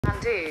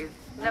Kathmandu,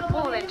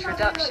 Nepal.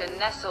 Introduction.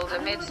 Nestled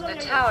amidst the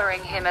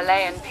towering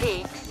Himalayan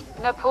peaks,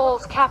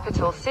 Nepal's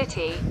capital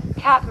city,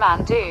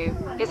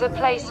 Kathmandu, is a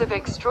place of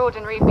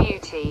extraordinary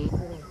beauty,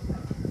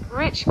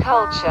 rich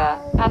culture,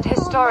 and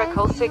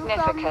historical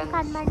significance.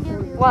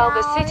 While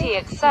the city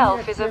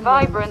itself is a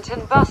vibrant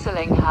and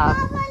bustling hub,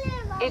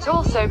 it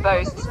also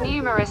boasts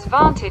numerous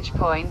vantage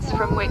points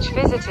from which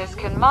visitors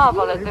can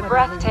marvel at the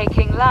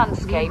breathtaking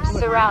landscapes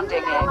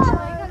surrounding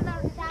it.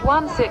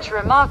 One such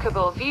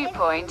remarkable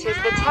viewpoint is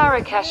the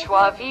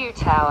Tarakeshwar View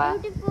Tower,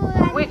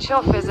 which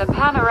offers a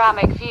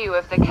panoramic view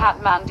of the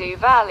Kathmandu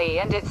Valley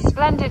and its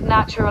splendid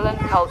natural and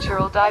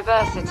cultural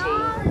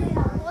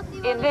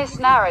diversity. In this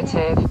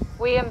narrative,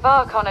 we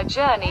embark on a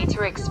journey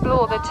to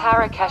explore the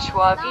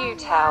Tarakeshwar View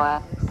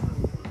Tower,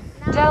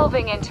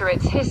 delving into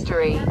its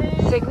history,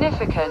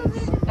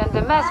 significance, and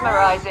the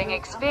mesmerizing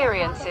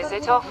experiences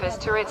it offers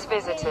to its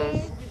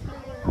visitors.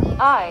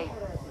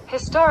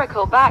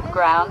 Historical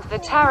background. The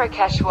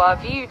Tarakeshwar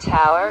View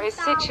Tower is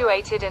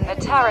situated in the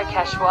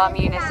Tarakeshwar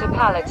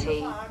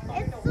municipality,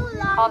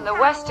 on the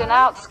western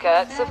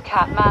outskirts of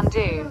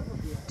Kathmandu.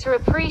 To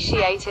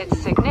appreciate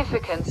its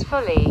significance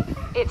fully,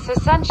 it's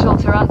essential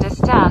to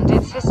understand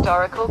its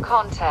historical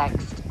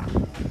context.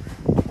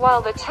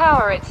 While the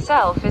tower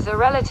itself is a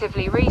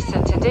relatively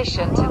recent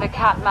addition to the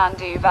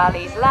Kathmandu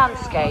Valley's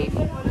landscape,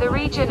 the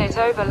region it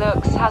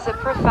overlooks has a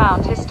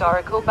profound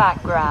historical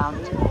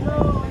background.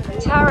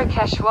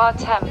 Tarakeshwar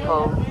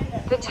Temple.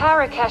 The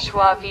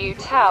Tarakeshwar View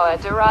Tower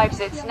derives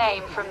its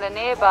name from the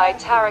nearby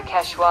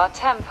Tarakeshwar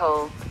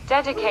Temple,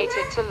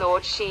 dedicated to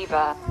Lord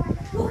Shiva.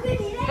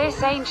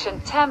 This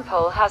ancient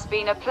temple has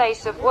been a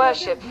place of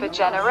worship for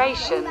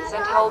generations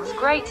and holds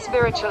great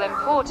spiritual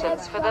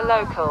importance for the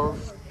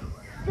locals.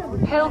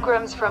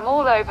 Pilgrims from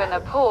all over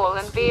Nepal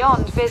and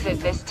beyond visit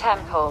this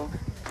temple,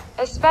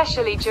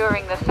 especially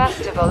during the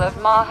festival of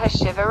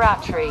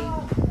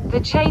Mahashivaratri.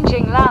 The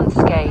changing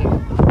landscape.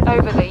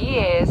 Over the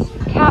years,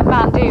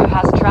 Kathmandu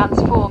has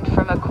transformed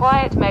from a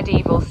quiet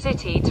medieval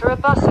city to a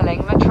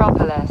bustling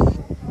metropolis.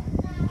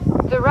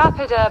 The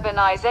rapid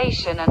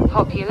urbanization and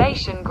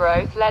population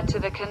growth led to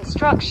the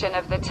construction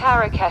of the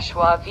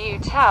Tarakeshwar View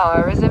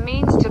Tower as a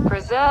means to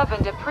preserve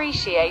and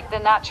appreciate the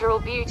natural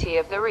beauty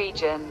of the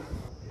region.